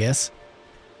important, I guess.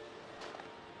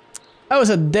 Oh, it's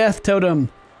a death totem.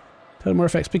 Totem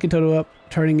artifact. Picking totem up.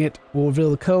 Turning it will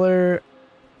reveal the color.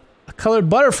 A colored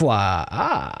butterfly.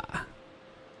 Ah.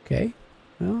 Okay.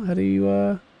 Well, how do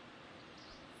you,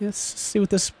 let's see what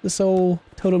this old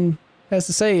totem has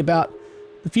to say about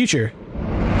the future.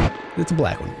 It's a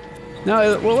black one.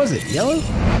 No, what was it? Yellow?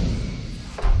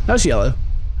 That was yellow.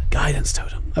 A guidance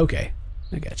totem. Okay,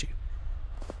 I got you.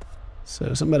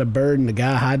 So something about a bird and a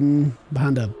guy hiding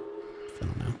behind a, I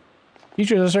don't know.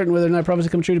 Future is uncertain whether or not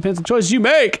prophecies come true. Depends on the choices you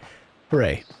make.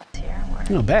 Hooray.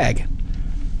 No bag.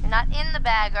 You're not in the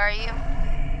bag, are you?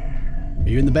 Are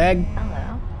you in the bag?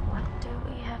 Hello. What do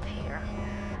we have here?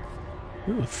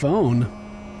 Ooh, a phone.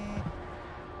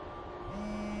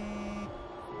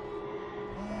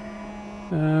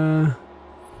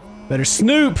 Better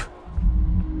snoop.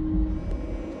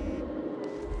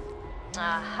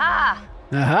 Aha!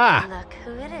 Aha. Look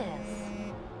who it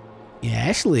is. Yeah,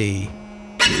 Ashley.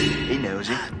 He knows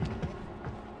it.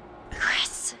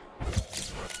 Chris.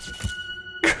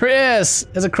 Chris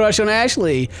has a crush on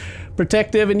Ashley.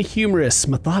 Protective and humorous,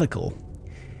 methodical,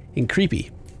 and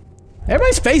creepy.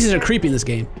 Everybody's faces are creepy in this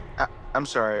game. I'm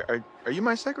sorry, are you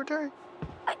my secretary?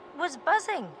 I was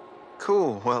buzzing.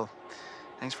 Cool, well,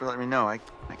 thanks for letting me know. I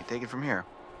can take it from here.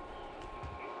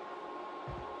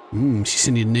 She's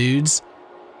sending you nudes.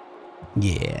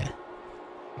 Yeah.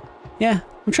 Yeah,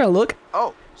 I'm trying to look.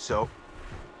 Oh, so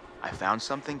I found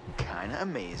something kind of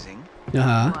amazing.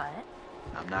 Uh-huh. What?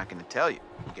 I'm not going to tell you.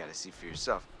 You got to see for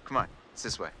yourself. Come on, it's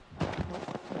this way.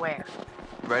 Where?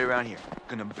 Right around here.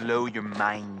 Gonna blow your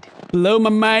mind. Blow my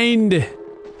mind. I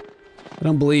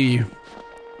don't believe you.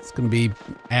 It's gonna be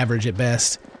average at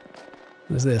best.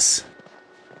 What is this?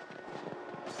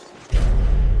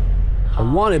 A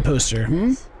wanted poster,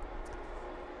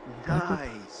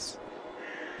 Nice.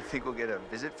 You think we'll get a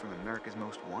visit from America's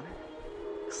Most Wanted?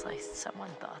 Looks like someone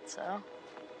thought so.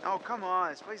 Oh, come on.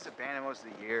 This place is abandoned most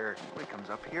of the year. Nobody comes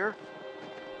up here.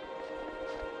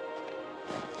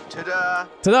 Ta-da!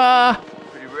 Ta-da!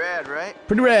 Pretty rad, right?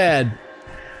 Pretty rad.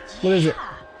 What is it?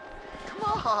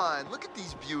 Come on, look at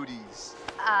these beauties.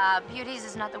 Beauties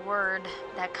is not the word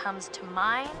that comes to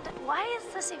mind. Why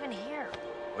is this even here?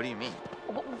 What do you mean?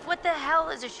 What the hell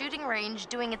is a shooting range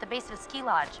doing at the base of a ski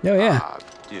lodge? Oh, yeah.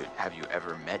 Dude, have you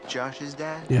ever met Josh's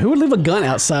dad? Yeah, who would leave a gun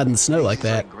outside in the snow like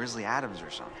that? Like Grizzly Adams or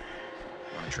something.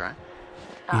 Wanna try?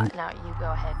 No, you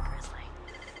go ahead, Grizzly.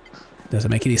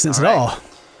 Doesn't make any sense at all.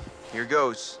 Here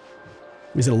goes.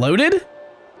 Is it loaded?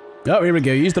 Oh, here we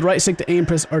go. Use the right stick to aim,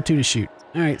 press R2 to shoot.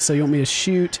 All right, so you want me to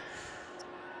shoot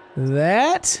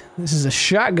that? This is a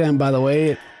shotgun, by the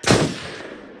way.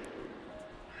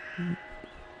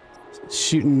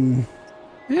 Shooting.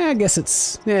 Yeah, I guess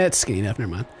it's skinny enough.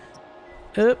 Never mind.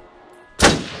 Up.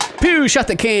 Pew! Shot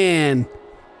that can.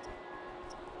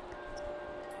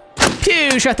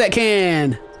 Pew! Shot that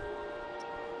can.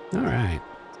 All right.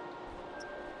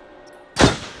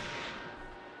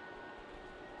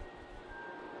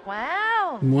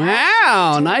 Wow.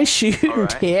 Wow! Nice shooting, All right,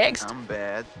 Tex. I'm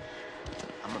bad.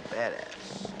 I'm a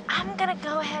badass. I'm gonna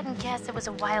go ahead and guess it was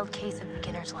a wild case of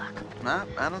beginner's luck. Nah,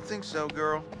 I don't think so,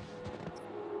 girl.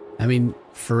 I mean,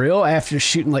 for real? After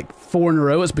shooting like 4 in a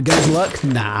row, it's beginner's luck?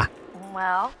 Nah.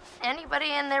 Well, anybody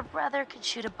and their brother could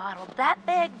shoot a bottle that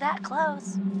big, that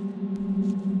close.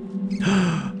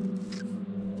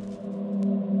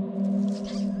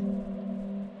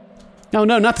 Oh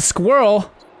no, not the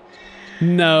squirrel.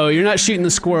 No, you're not shooting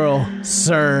the squirrel,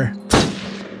 sir.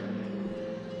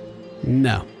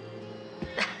 No.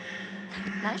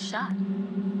 Nice shot.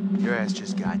 Your ass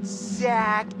just got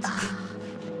sacked.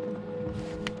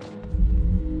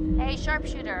 Hey,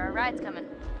 sharpshooter, a ride's coming.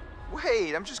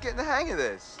 Wait, I'm just getting the hang of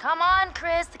this. Come on,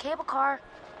 Chris, the cable car.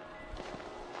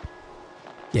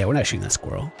 Yeah, we're not shooting that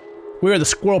squirrel. We are the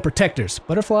squirrel protectors.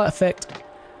 Butterfly effect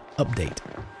update.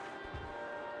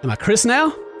 Am I Chris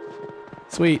now?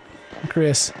 Sweet. I'm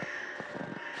Chris.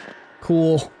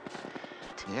 Cool.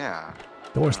 Yeah.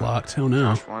 Door's locked. Oh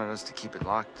no. Josh wanted us to keep it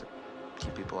locked to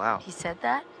keep people out. He said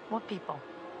that? What people?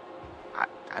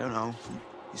 I don't know.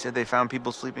 He said they found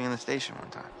people sleeping in the station one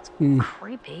time.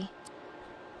 Creepy.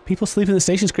 People sleep in the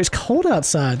stations. It's cold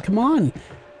outside. Come on.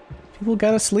 People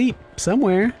gotta sleep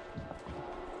somewhere.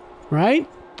 Right?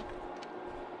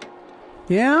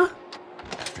 Yeah?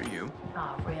 After you.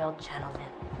 Oh, real gentleman.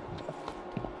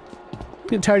 I'm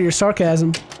getting tired of your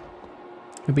sarcasm.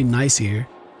 It'd be nice here.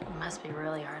 It must be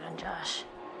really hard on Josh.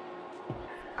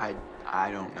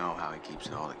 I don't know how he keeps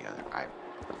it all together. I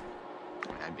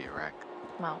mean, I'd be a wreck.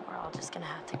 Well, we're all just gonna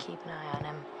have to keep an eye on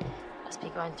him. Must be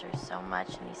going through so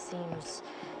much, and he seems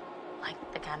like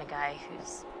the kind of guy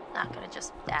who's not gonna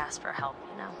just ask for help,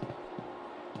 you know?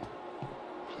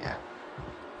 Yeah.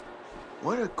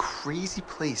 What a crazy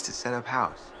place to set up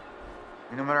house.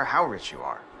 I mean, no matter how rich you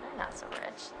are. They're not so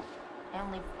rich. They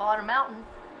only bought a mountain.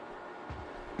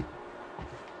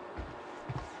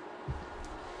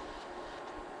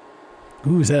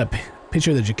 Ooh, is that a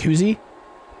picture of the jacuzzi?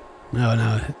 No,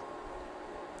 no.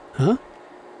 Huh?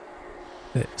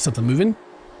 Something moving?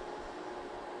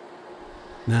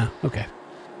 No, okay.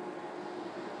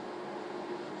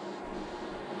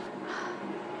 I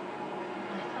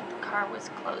thought the car was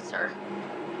closer.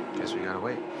 Guess we gotta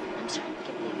wait. I'm trying to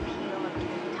get the appeal of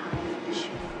giving time for the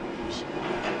shooting.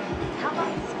 How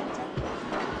long is it gonna take?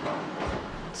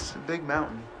 It's a big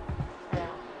mountain. Yeah.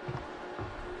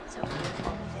 So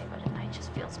beautiful today, but at night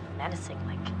just feels menacing,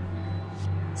 like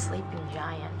sleeping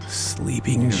giant.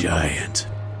 Sleeping giant.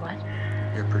 What?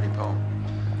 You're pretty, Paul.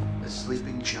 The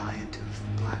sleeping giant of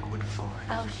Blackwood Forest.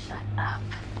 Oh, shut up.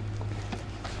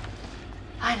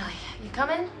 Finally, you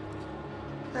coming?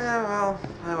 Yeah, well,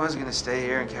 I was gonna stay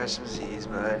here and catch some Z's,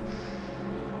 but...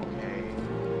 Okay.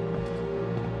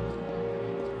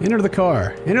 Enter the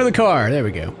car. Enter the car. There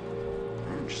we go.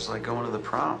 Just like going to the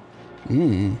prom.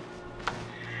 Mm.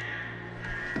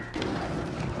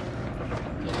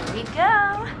 Here we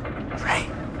go. Right.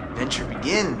 Adventure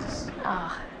begins. Oh,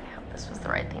 I hope this was the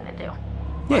right thing to do.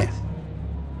 Yeah.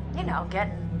 You know,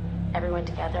 getting everyone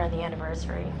together on the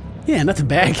anniversary. Yeah, nothing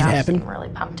bad can Josh happen. seemed really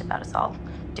pumped about us all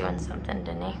doing something,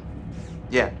 didn't he?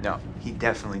 Yeah, no, he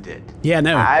definitely did. Yeah,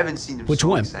 no. I haven't seen him Which so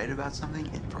one? excited about something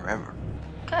in forever.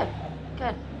 Good,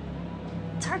 good.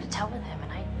 It's hard to tell with him,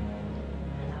 and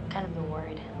I've kind of been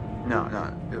worried. No,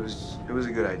 it was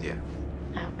a good idea.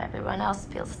 I hope everyone else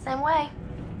feels the same way.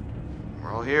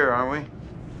 We're all here, aren't we?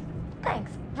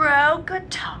 Thanks, bro. Good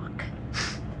talk.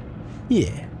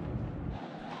 Yeah.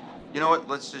 You know what?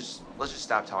 Let's just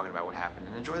stop talking about what happened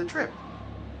and enjoy the trip.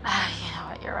 You know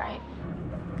what? You're right.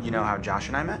 You know how Josh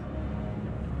and I met?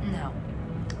 No.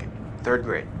 Okay. 3rd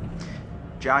grade.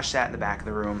 Josh sat in the back of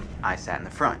the room, I sat in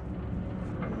the front.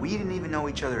 We didn't even know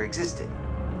each other existed.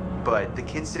 But the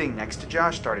kid sitting next to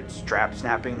Josh started strap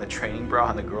snapping the training bra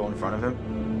on the girl in front of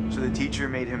him. So the teacher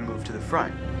made him move to the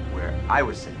front, where I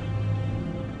was sitting.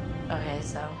 Okay,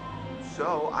 so.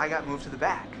 So I got moved to the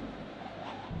back.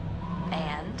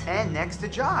 And next to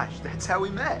Josh. That's how we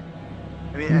met.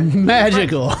 I mean,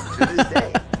 magical. To this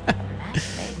day.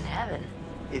 Match made in heaven.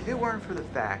 If it weren't for the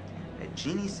fact that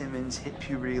Jeannie Simmons hit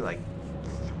puberty like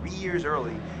 3 years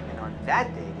early, and on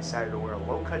that day decided to wear a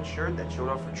low-cut shirt that showed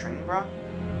off her training bra,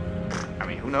 I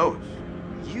mean, who knows?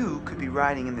 You could be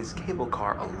riding in this cable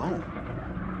car alone.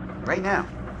 Right now.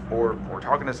 Or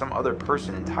talking to some other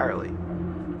person entirely.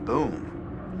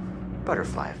 Boom.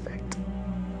 Butterfly effect.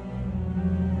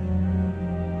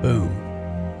 Boom.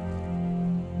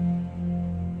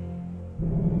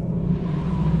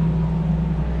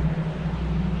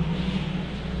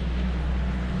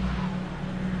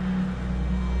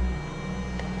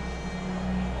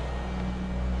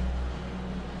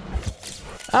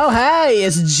 Oh, hey,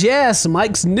 it's Jess,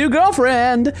 Mike's new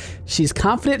girlfriend. She's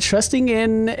confident, trusting,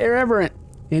 and irreverent.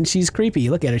 And she's creepy.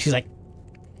 Look at her. She's like,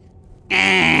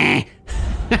 Boy,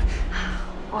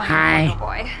 Hi. Oh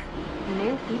boy.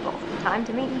 New people. Time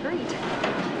to meet and greet.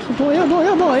 oh boy, oh boy,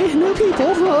 oh boy, new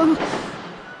people.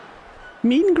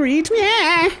 Meet and greet.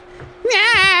 Yeah.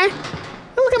 Yeah.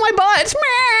 Look at my butt.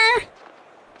 Meh.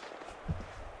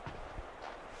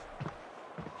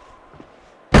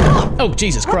 Oh,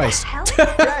 Jesus Christ.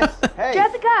 Jess, hey.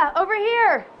 Jessica, over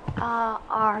here.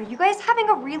 Are you guys having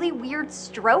a really weird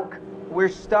stroke? We're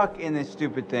stuck in this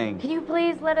stupid thing. Can you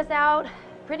please let us out?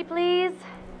 Pretty please?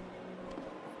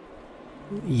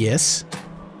 Yes.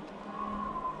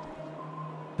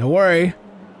 Don't worry.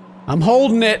 I'm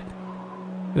holding it.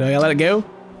 Do I let it go?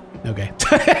 Okay.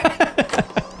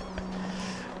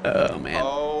 Oh, man.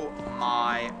 Oh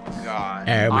my god.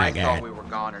 Oh my I God. thought we were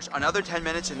goners. Another 10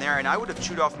 minutes in there and I would have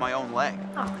chewed off my own leg.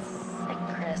 Oh, sick,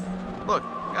 Chris. Look,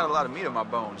 I got a lot of meat on my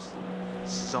bones.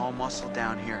 This is all muscle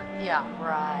down here. Yeah,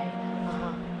 right.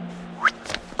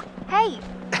 Hey,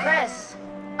 Chris.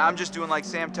 I'm just doing like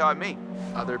Sam taught me.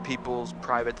 Other people's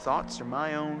private thoughts are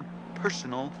my own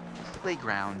personal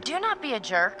playground. Do not be a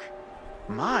jerk.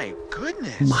 My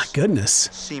goodness. My goodness.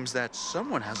 Seems that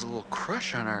someone has a little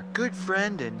crush on our good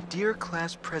friend and dear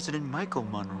class president Michael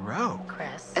Monroe.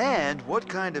 Chris. And what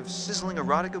kind of sizzling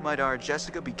erotica might our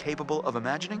Jessica be capable of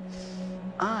imagining?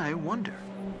 I wonder.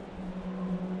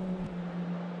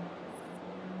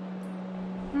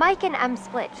 Mike and Em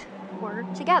split. We're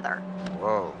together.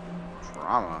 Whoa.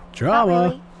 Drama. Drama. Not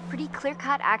really. Pretty clear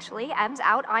cut, actually. M's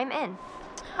out, I'm in.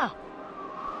 Huh.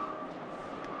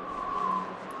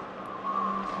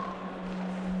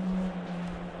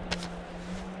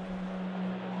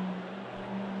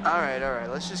 All right.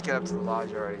 Let's just get up to the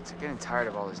lodge already. It's getting tired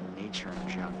of all this nature and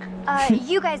junk.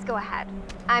 You guys go ahead.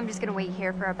 I'm just gonna wait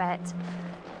here for a bit.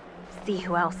 See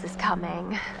who else is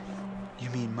coming. You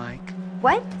mean Mike?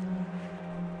 What?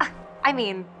 I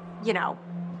mean, you know,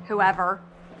 whoever.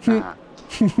 Sam?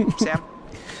 Did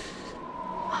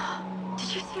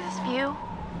you see this view?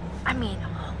 I mean,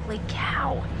 holy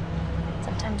cow.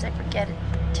 Sometimes I forget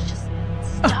to just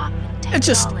stop and take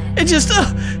it all in.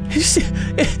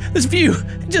 This view,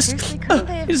 Seriously, couldn't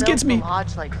they have it just built gets me. the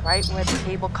lodge like right where the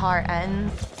cable car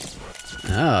ends?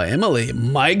 Oh, Emily,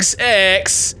 Mike's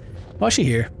ex. Why's she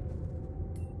here?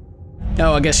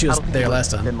 Oh, I guess she was there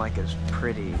last time. Been like as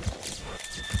pretty. This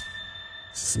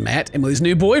is Matt, Emily's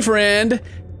new boyfriend.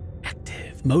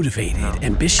 Active, motivated,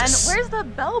 ambitious. And where's the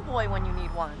bellboy when you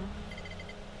need one?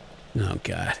 Oh,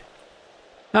 God.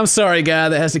 I'm sorry, guy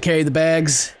that has to carry the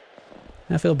bags.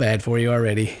 I feel bad for you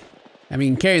already. I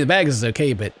mean, carrying the bags is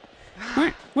okay, but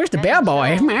where's the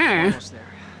bellboy? Almost there.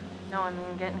 No, I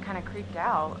mean, getting kind of creeped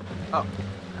out. Oh,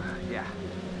 yeah.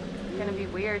 It's gonna be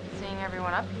weird seeing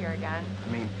everyone up here again.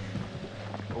 I mean,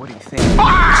 what do you think?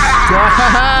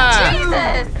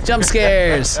 Jesus! Jump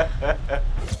scares.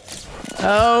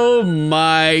 Oh,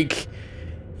 Mike.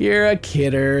 You're a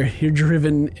kidder. You're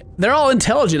driven. They're all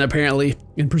intelligent, apparently,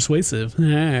 and persuasive.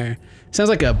 Sounds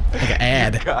like an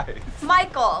ad. Guys,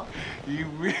 Michael! you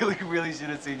really should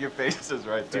have seen your faces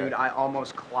right there. Dude, I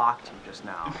almost clocked you just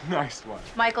now. Nice one.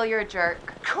 Michael, you're a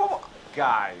jerk. Come on.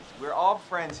 Guys, we're all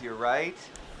friends here, right?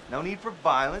 No need for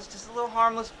violence, just a little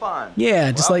harmless fun. Yeah,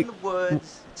 We're just out like in the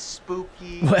woods, it's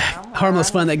spooky. harmless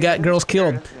fun that got girls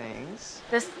killed. Things.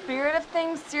 The spirit of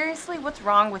things? Seriously, what's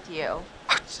wrong with you?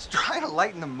 I'm just trying to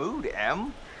lighten the mood,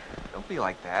 Em. Don't be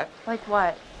like that. Like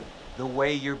what? The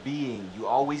way you're being, you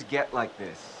always get like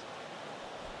this.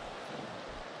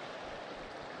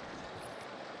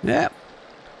 Yeah.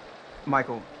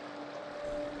 Michael,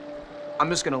 I'm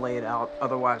just gonna lay it out.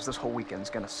 Otherwise, this whole weekend's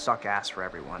gonna suck ass for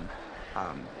everyone.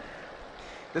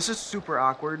 This is super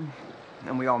awkward,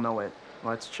 and we all know it.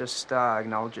 Let's just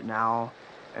acknowledge it now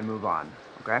and move on,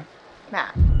 okay?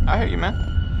 Matt. I hear you, man.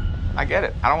 I get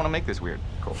it. I don't want to make this weird.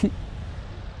 Cool.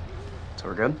 So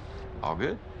we're good? All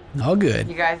good? All good.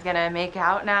 You guys gonna make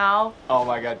out now? Oh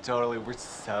my god, totally. We're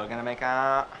so gonna make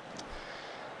out.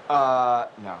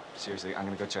 No, seriously, I'm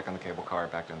gonna go check on the cable car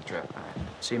back down the trip. All right.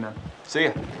 See you, man. See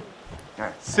ya. All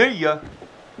right. See ya.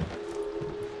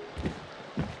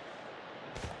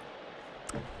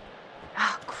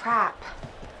 Oh, crap.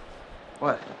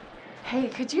 What? Hey,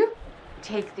 could you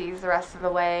take these the rest of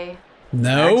the way?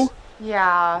 No. Bags?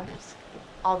 Yeah, just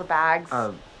all the bags.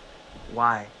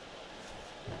 Why?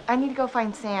 I need to go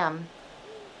find Sam.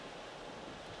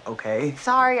 Okay.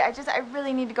 Sorry, I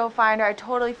really need to go find her. I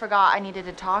totally forgot I needed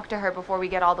to talk to her before we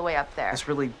get all the way up there. This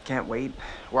really can't wait.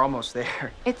 We're almost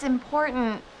there. It's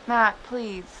important, Matt,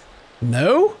 please.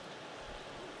 No.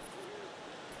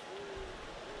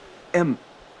 Em,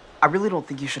 I really don't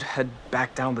think you should head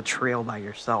back down the trail by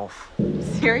yourself.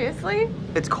 Seriously?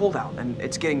 It's cold out and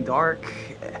it's getting dark.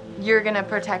 You're gonna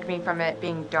protect me from it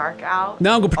being dark out?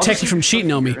 No, I'm gonna I'll protect just you from leave your cheating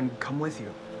stuff on me. here and come with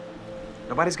you.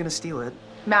 Nobody's gonna steal it.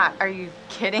 Matt, are you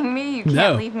kidding me? You can't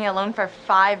No. leave me alone for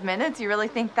 5 minutes? You really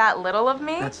think that little of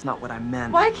me? That's not what I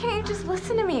meant. Why can't you just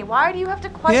listen to me? Why do you have to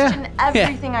question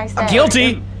everything I say? I'm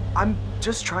guilty. I'm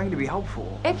just trying to be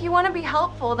helpful. If you want to be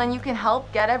helpful, then you can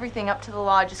help get everything up to the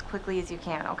lodge as quickly as you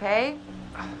can, okay?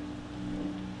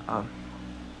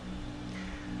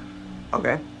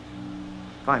 Okay.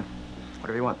 Fine.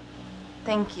 Whatever you want.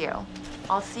 Thank you.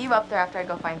 I'll see you up there after I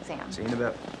go find Sam. See you in a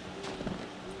bit.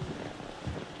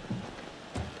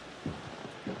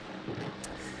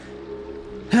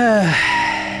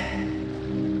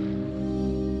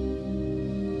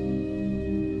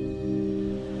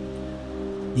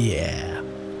 Yeah.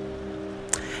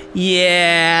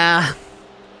 Yeah.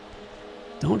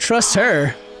 Don't trust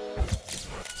her.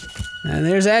 And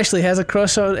there's Ashley has a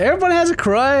crush on. Everyone has a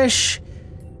crush.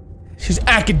 She's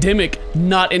academic,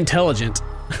 not intelligent.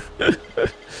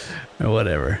 Or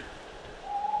whatever.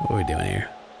 What are we doing here?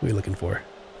 What are we looking for?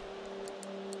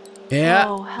 Yeah,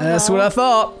 Oh, that's hello. what I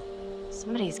thought.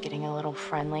 Somebody's getting a little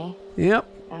friendly. Yep.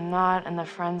 And not in the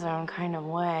friend zone kind of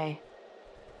way.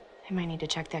 They might need to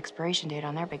check the expiration date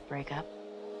on their big breakup.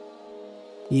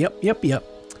 Yep. That's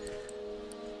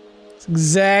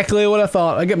exactly what I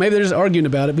thought. I get maybe they're just arguing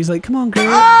about it. But he's like, "Come on, girl."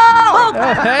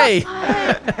 Oh, hey.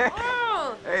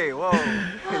 Hey, whoa.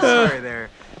 Sorry there.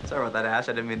 Sorry about that, Ash.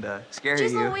 I didn't mean to scare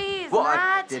Jeez you. Louise, well, I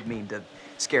Matt. did mean to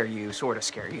scare you, sort of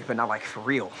scare you, but not like for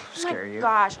real scare you.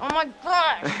 Gosh, oh my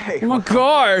gosh. Hey, Oh my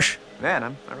gosh. Man,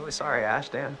 I'm really sorry, Ash.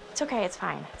 Dan. It's okay, it's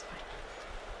fine. It's fine.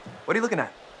 What are you looking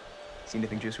at? See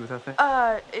anything juicy with that thing?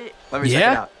 It, Let me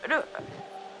Yeah? check it out.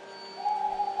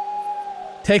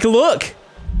 Take a look.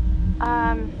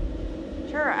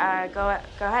 Sure, go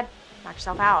ahead. Knock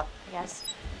yourself out, I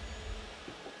guess.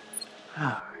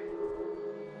 Oh,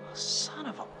 son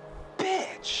of a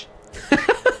bitch.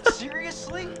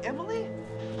 Seriously, Emily?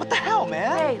 What the hell,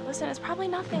 man? Hey, listen, it's probably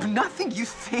nothing. Nothing, you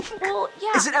think? Well,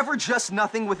 yeah. Is it ever just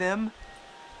nothing with him?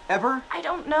 Ever? I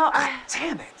don't know.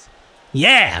 Damn it.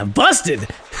 Yeah, busted.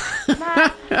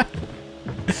 Matt.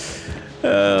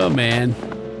 Oh, man.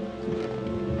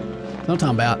 That's what I'm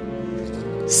talking about.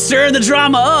 Stirring the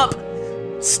drama up.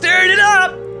 Stirring it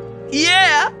up.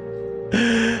 Yeah.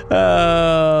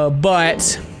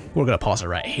 But we're going to pause it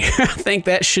right here. I think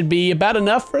that should be about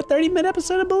enough for a 30-minute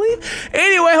episode, I believe.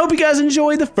 Anyway, I hope you guys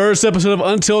enjoyed the first episode of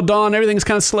Until Dawn. Everything's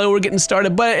kind of slow. We're getting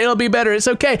started, but it'll be better. It's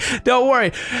okay. Don't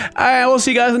worry. I will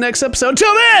see you guys in the next episode.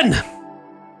 Till then,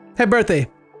 happy birthday.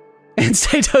 And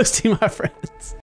stay toasty, my friends.